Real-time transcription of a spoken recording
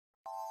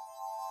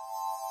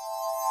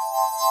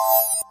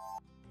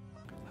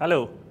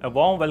Hello, a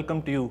warm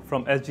welcome to you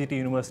from SGT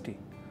University.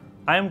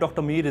 I am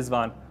Dr. Mir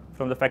Rizwan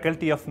from the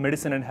Faculty of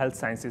Medicine and Health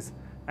Sciences,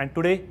 and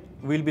today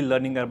we will be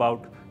learning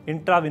about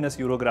intravenous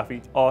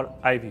urography or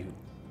IVU.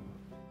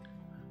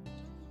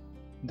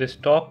 This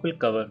talk will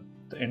cover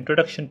the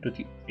introduction to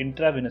the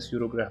intravenous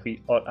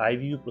urography or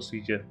IVU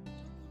procedure,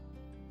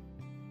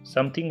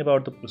 something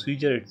about the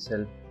procedure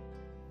itself,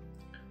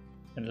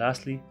 and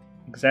lastly,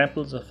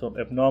 examples of some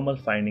abnormal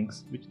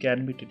findings which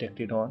can be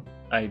detected on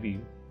IVU.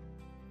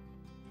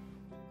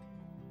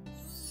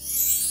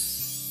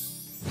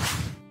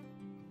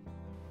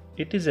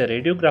 It is a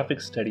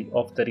radiographic study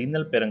of the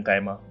renal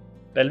parenchyma,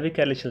 pelvic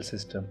calyceal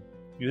system,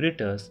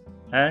 ureters,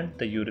 and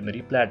the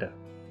urinary bladder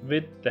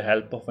with the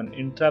help of an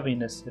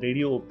intravenous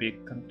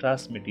radio-opaque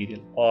contrast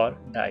material or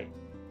dye.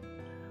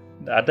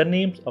 The other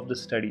names of the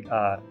study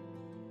are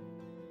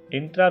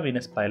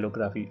intravenous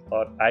pyelography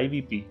or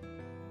IVP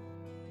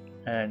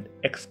and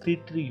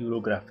excretory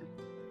urography.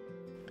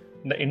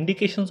 The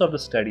indications of the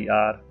study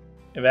are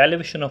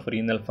evaluation of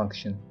renal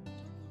function,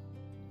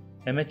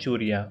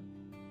 hematuria,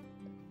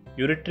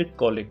 ureteric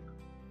colic,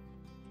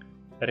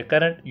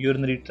 recurrent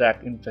urinary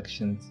tract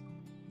infections,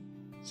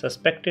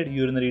 suspected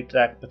urinary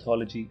tract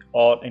pathology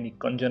or any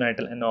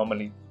congenital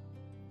anomaly,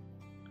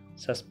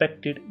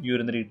 suspected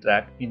urinary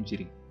tract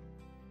injury.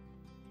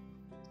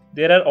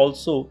 There are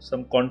also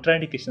some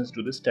contraindications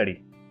to the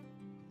study,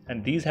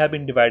 and these have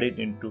been divided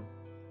into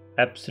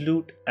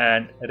absolute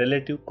and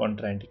relative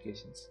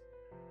contraindications.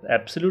 The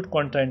absolute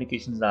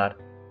contraindications are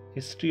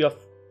history of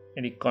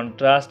any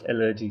contrast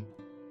allergy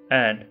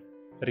and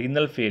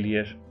renal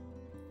failure,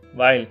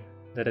 while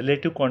the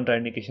relative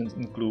contraindications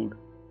include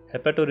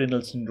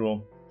hepatorenal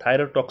syndrome,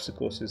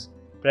 thyrotoxicosis,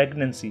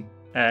 pregnancy,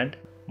 and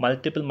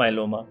multiple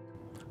myeloma.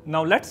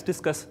 Now let's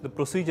discuss the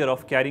procedure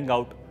of carrying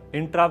out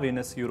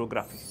intravenous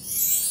urography.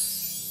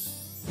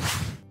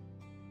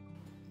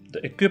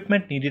 The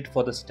equipment needed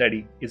for the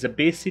study is a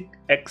basic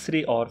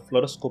X-ray or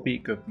fluoroscopy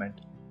equipment,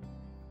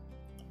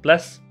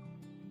 plus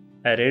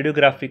a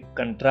radiographic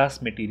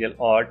contrast material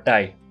or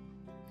dye.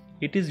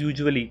 It is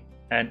usually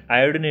an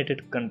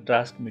iodinated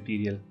contrast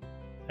material,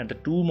 and the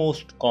two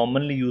most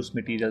commonly used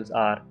materials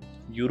are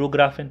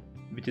urographin,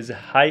 which is a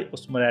high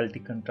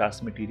osmolality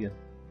contrast material,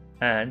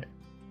 and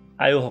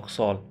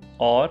iohoxol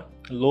or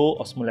low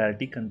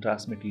osmolality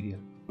contrast material.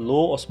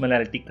 Low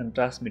osmolality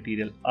contrast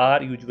material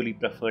are usually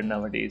preferred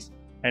nowadays,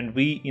 and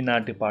we in our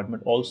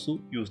department also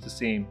use the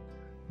same.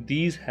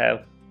 These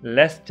have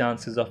less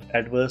chances of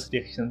adverse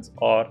reactions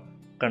or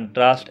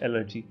contrast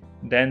allergy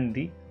than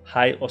the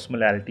high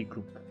osmolality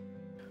group.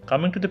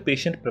 Coming to the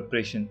patient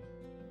preparation,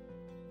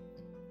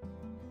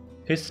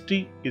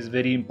 history is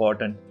very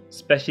important,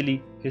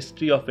 especially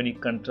history of any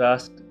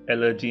contrast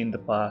allergy in the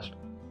past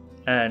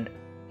and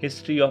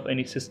history of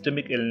any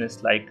systemic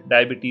illness like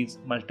diabetes,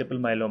 multiple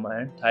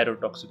myeloma, and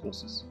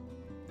thyrotoxicosis.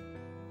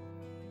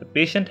 The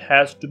patient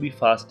has to be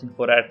fasting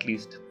for at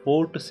least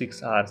 4 to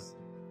 6 hours,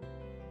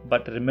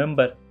 but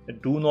remember,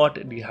 do not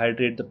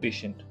dehydrate the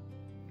patient.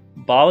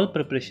 Bowel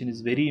preparation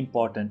is very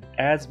important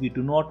as we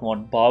do not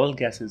want bowel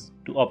gases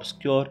to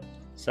obscure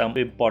some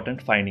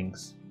important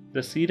findings.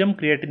 The serum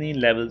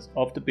creatinine levels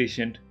of the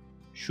patient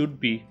should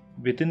be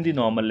within the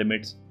normal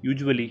limits,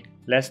 usually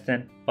less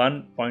than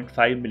 1.5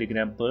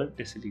 mg per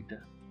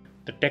deciliter.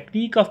 The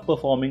technique of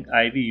performing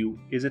IVU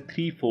is a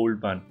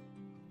threefold one.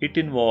 It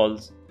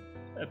involves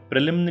a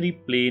preliminary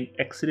plain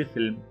X-ray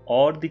film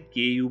or the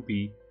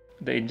KUB,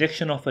 the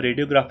injection of a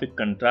radiographic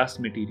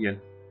contrast material,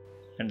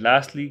 and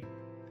lastly,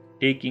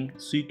 taking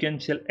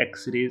sequential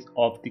X-rays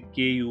of the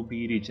KUB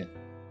region.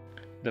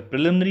 The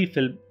preliminary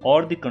film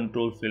or the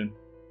control film,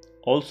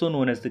 also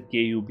known as the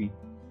KUB,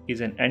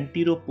 is an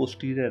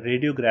antero-posterior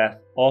radiograph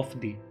of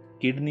the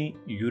kidney,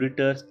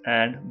 ureters,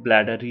 and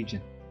bladder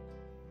region.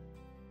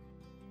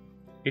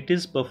 It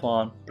is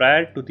performed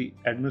prior to the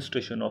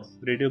administration of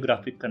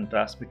radiographic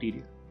contrast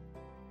material.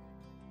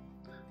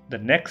 The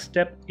next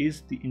step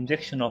is the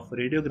injection of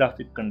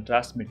radiographic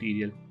contrast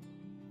material.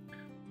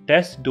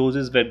 Test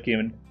doses were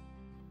given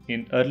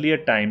in earlier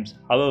times,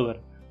 however,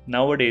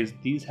 nowadays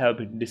these have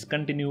been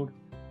discontinued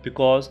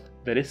because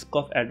the risk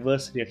of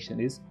adverse reaction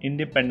is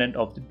independent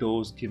of the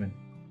dose given.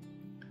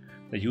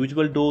 The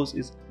usual dose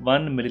is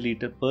 1 ml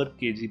per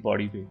kg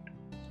body weight.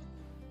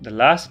 The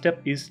last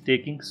step is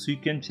taking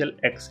sequential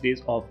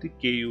X-rays of the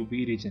KUB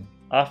region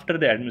after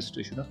the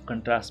administration of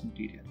contrast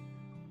material.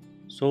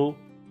 So,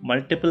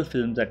 multiple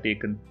films are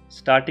taken,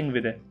 starting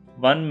with a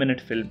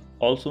 1-minute film,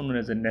 also known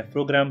as a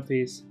Nephrogram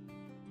phase,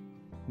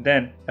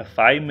 then a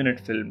 5-minute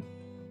film,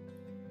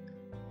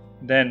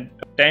 then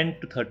a 10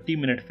 to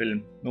 30-minute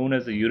film known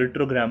as the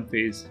Ureterogram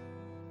phase,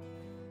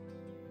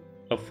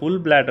 a full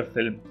bladder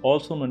film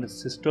also known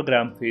as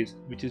Cystogram phase,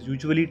 which is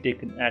usually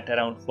taken at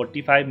around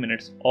 45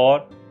 minutes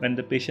or when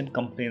the patient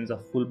complains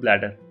of full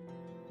bladder,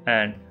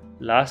 and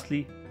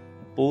lastly,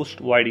 a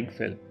Postvoiding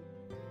film.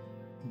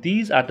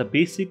 These are the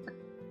basic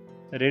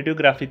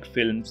radiographic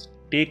films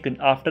taken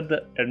after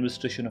the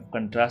administration of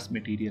contrast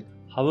material.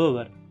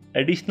 However,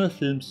 additional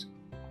films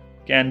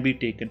can be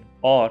taken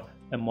or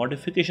a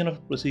modification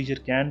of procedure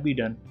can be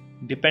done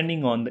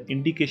depending on the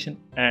indication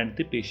and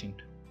the patient.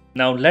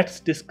 Now let's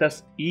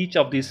discuss each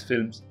of these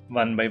films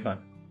one by one.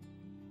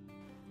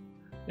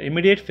 The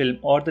immediate film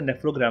or the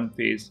nephrogram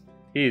phase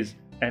is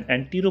an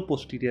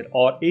anteroposterior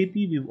or AP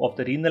view of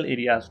the renal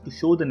areas to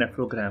show the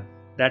nephrogram,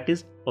 that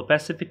is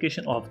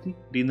opacification of the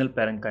renal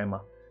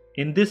parenchyma.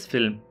 In this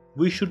film,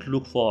 we should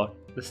look for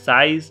the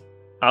size,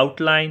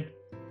 outline,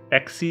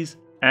 axis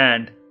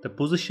and the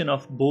position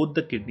of both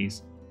the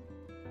kidneys.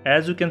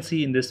 As you can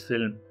see in this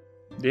film,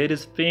 there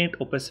is faint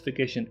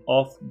opacification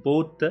of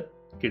both the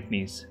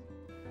kidneys.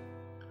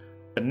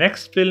 The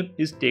next film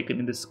is taken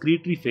in the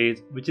secretory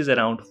phase, which is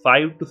around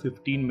 5 to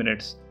 15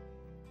 minutes,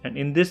 and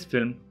in this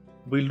film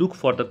we look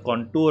for the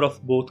contour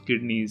of both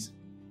kidneys.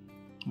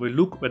 We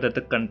look whether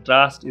the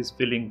contrast is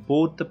filling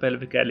both the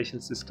pelvic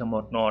calyceal system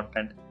or not,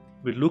 and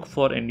we look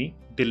for any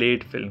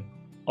delayed film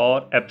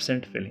or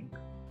absent filling.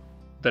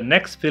 The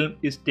next film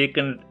is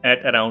taken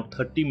at around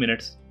 30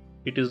 minutes.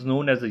 It is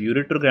known as the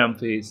ureterogram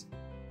phase.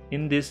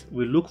 In this,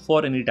 we look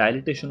for any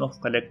dilatation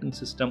of collecting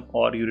system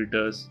or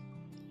ureters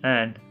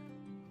and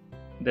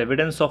the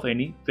evidence of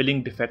any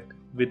filling defect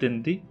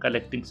within the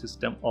collecting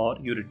system or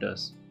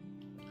ureters.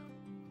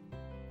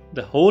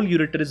 The whole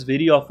ureter is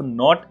very often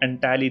not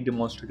entirely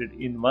demonstrated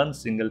in one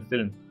single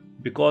film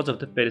because of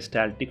the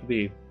peristaltic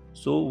wave,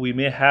 so we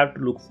may have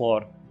to look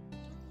for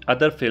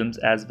other films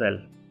as well.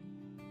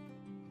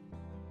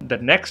 The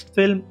next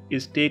film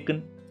is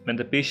taken when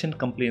the patient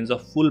complains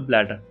of full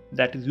bladder,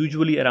 that is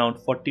usually around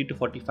 40 to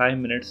 45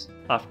 minutes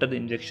after the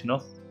injection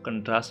of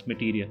contrast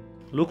material.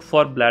 Look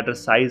for bladder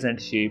size and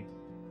shape.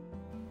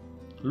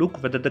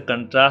 Look whether the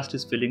contrast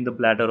is filling the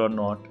bladder or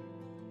not.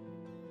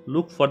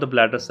 Look for the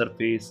bladder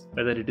surface,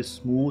 whether it is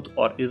smooth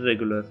or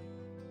irregular.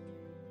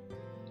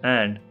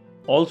 And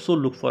also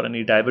look for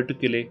any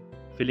diverticulae,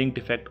 filling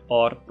defect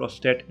or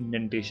prostate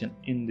indentation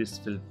in this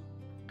film.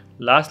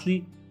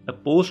 Lastly, a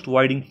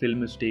post-voiding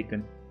film is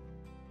taken,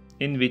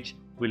 in which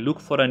we look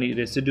for any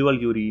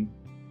residual urine,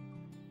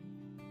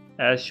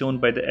 as shown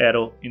by the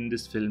arrow in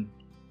this film,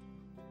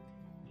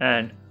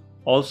 and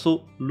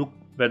also look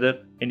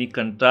whether any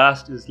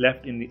contrast is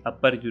left in the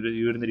upper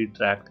urinary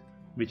tract,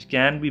 which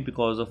can be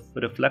because of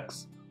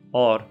reflux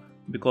or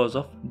because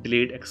of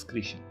delayed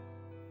excretion.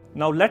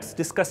 Now let's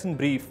discuss in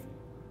brief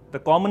the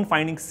common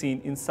findings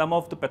seen in some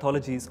of the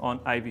pathologies on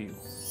IVU.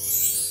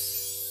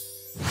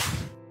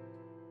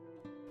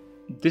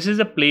 This is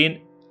a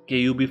plain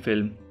KUB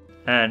film,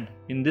 and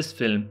in this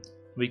film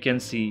we can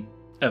see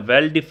a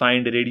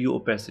well-defined radio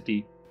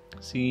opacity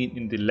seen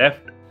in the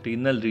left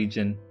renal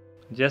region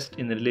just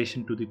in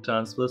relation to the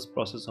transverse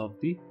process of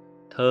the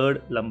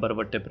third lumbar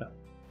vertebra.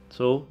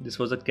 So this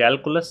was a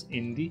calculus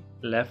in the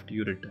left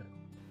ureter.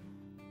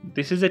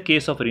 This is a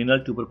case of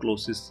renal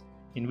tuberculosis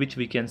in which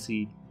we can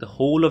see the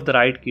whole of the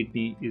right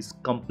kidney is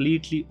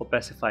completely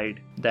opacified,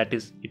 that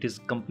is, it is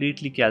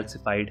completely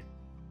calcified.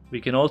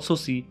 We can also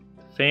see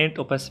faint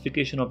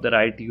opacification of the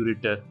right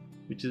ureter,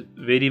 which is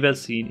very well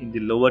seen in the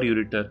lower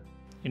ureter,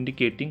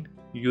 indicating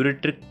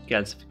ureteric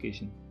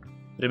calcification.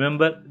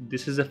 Remember,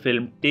 this is a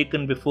film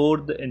taken before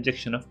the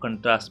injection of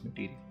contrast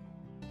material.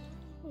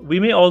 We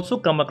may also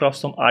come across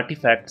some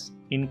artifacts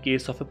in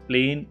case of a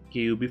plain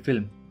KUB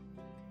film,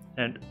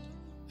 and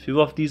few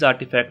of these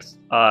artifacts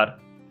are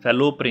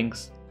fallope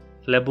rings,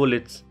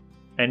 phleboliths,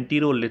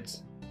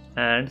 enteroliths,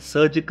 and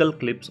surgical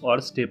clips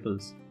or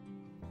staples.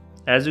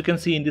 As you can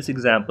see in this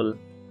example,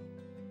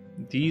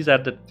 these are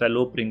the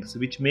fallope rings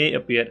which may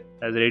appear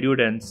as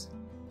radiodense,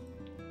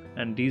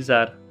 and these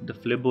are the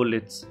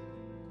phleboliths.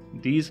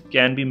 These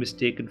can be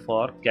mistaken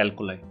for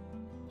calculi,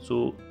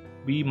 so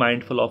be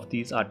mindful of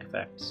these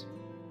artifacts.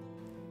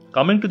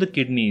 Coming to the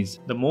kidneys,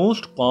 the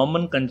most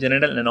common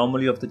congenital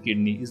anomaly of the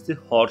kidney is the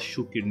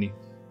horseshoe kidney,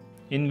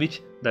 in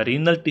which the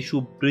renal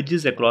tissue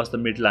bridges across the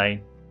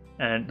midline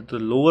and the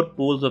lower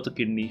poles of the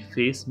kidney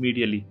face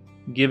medially,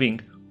 giving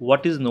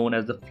what is known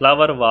as the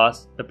flower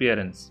vase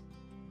appearance.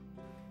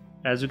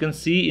 As you can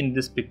see in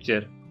this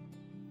picture,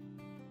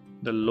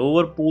 the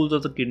lower poles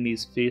of the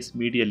kidneys face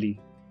medially,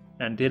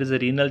 and there is a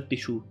renal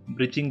tissue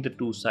bridging the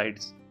two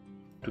sides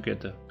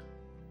together.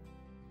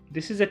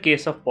 This is a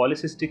case of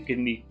polycystic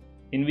kidney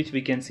in which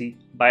we can see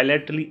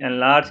bilaterally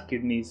enlarged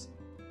kidneys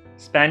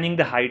spanning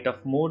the height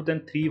of more than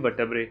 3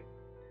 vertebrae.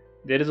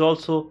 There is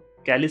also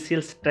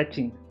calyceal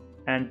stretching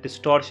and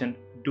distortion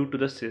due to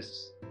the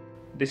cysts.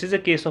 This is a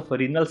case of a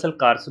renal cell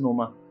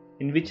carcinoma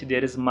in which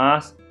there is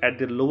mass at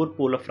the lower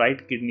pole of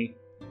right kidney,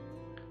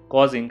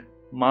 causing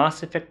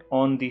mass effect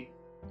on the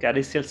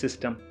calyceal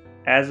system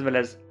as well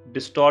as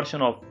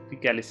distortion of the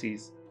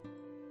calyces.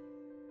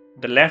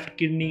 The left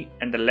kidney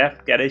and the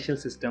left calyceal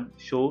system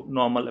show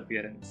normal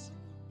appearance.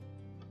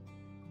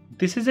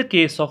 This is a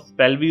case of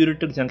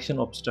pelviureter junction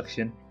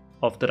obstruction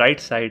of the right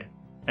side,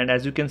 and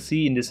as you can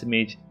see in this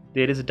image,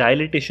 there is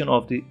dilatation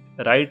of the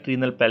right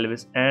renal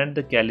pelvis and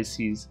the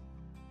calyces,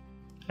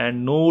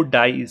 and no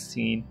dye is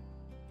seen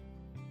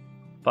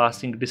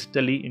passing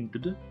distally into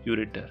the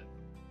ureter.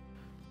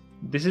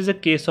 This is a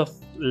case of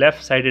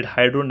left-sided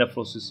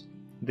hydronephrosis.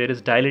 There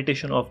is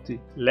dilatation of the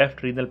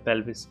left renal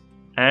pelvis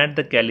and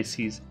the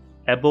calyces,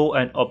 above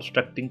an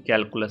obstructing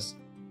calculus,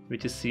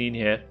 which is seen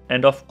here.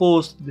 And of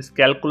course, this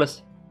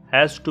calculus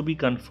has to be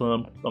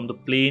confirmed from the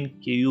plain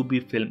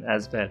KUB film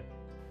as well.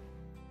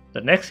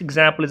 The next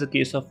example is a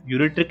case of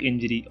ureteric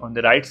injury on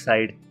the right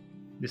side.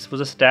 This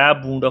was a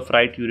stab wound of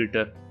right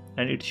ureter,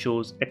 and it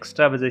shows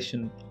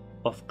extravasation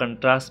of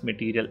contrast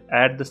material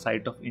at the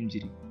site of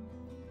injury.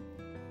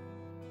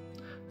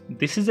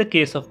 This is a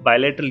case of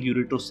bilateral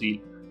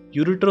ureterocele.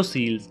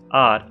 Ureteroceles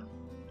are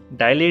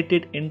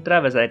dilated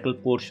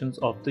intravesical portions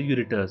of the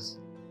ureters,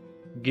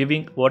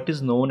 giving what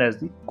is known as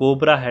the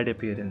cobra head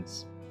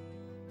appearance.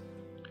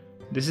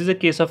 This is a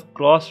case of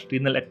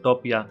cross-renal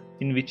ectopia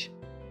in which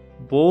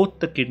both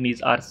the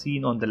kidneys are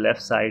seen on the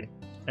left side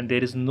and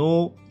there is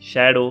no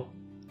shadow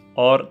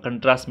or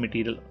contrast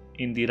material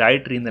in the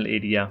right renal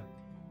area.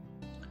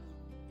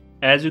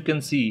 As you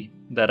can see,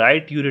 the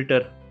right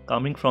ureter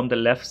coming from the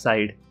left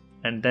side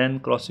and then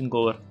crossing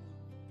over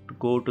to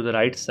go to the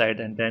right side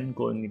and then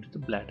going into the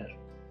bladder.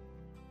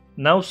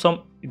 Now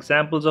some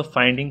examples of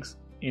findings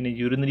in a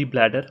urinary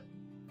bladder.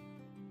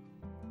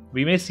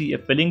 We may see a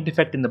filling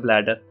defect in the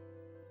bladder,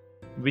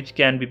 which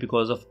can be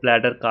because of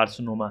bladder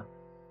carcinoma.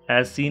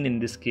 As seen in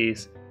this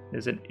case, there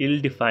is an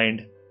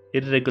ill-defined,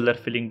 irregular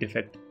filling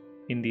defect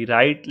in the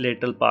right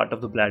lateral part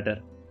of the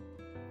bladder.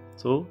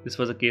 So this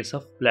was a case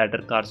of bladder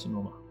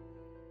carcinoma.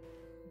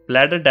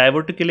 Bladder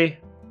diverticulae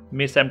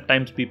may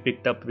sometimes be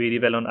picked up very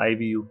well on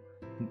IVU.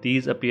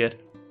 These appear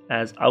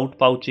as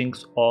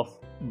outpouchings of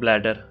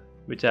bladder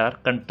which are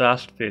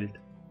contrast filled.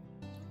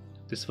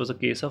 This was a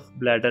case of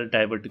bladder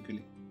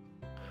diverticulae.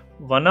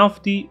 One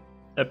of the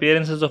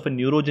appearances of a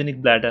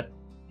neurogenic bladder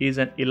is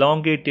an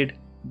elongated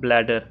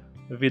bladder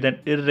with an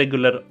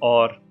irregular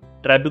or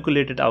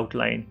trabeculated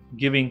outline,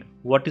 giving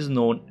what is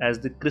known as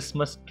the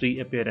Christmas tree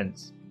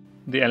appearance.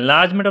 The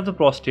enlargement of the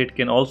prostate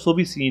can also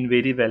be seen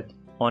very well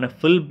on a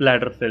full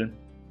bladder film.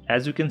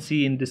 As you can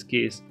see in this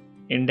case,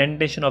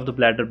 indentation of the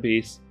bladder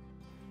base.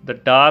 The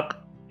dark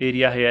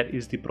area here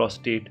is the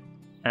prostate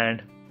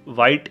and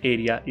white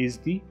area is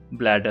the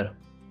bladder.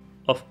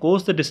 Of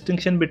course, the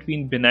distinction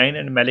between benign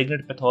and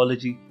malignant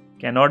pathology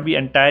cannot be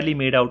entirely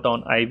made out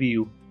on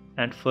IVU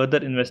and further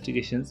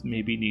investigations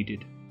may be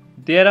needed.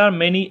 There are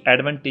many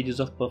advantages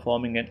of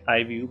performing an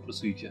IVU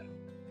procedure,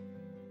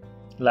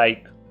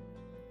 like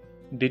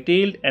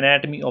detailed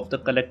anatomy of the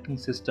collecting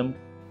system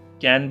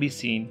can be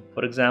seen,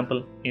 for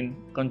example, in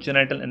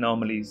congenital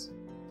anomalies.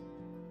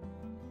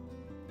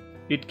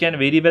 It can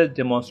very well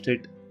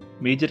demonstrate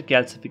major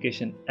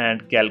calcification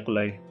and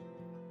calculi.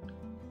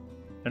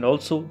 And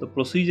also, the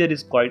procedure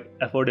is quite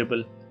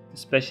affordable,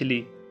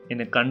 especially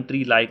in a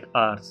country like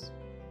ours.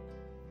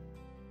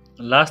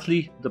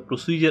 Lastly, the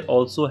procedure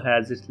also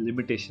has its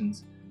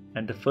limitations,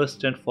 and the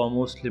first and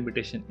foremost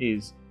limitation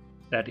is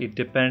that it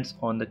depends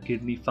on the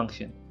kidney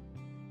function.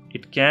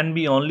 It can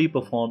be only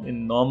performed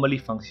in normally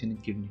functioning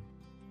kidney,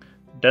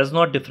 does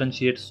not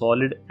differentiate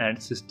solid and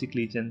cystic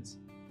lesions,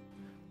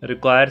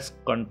 requires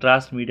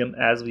contrast medium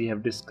as we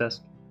have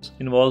discussed,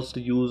 involves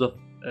the use of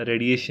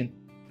radiation,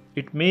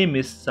 it may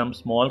miss some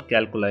small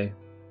calculi,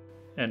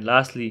 and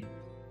lastly,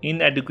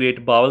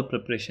 inadequate bowel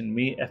preparation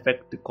may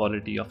affect the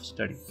quality of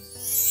study.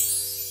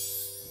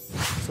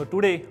 So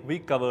today we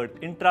covered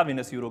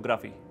intravenous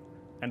urography,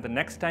 and the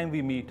next time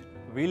we meet,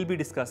 we'll be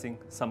discussing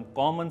some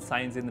common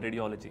signs in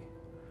radiology.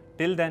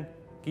 Till then,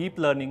 keep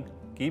learning,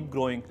 keep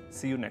growing.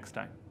 See you next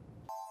time.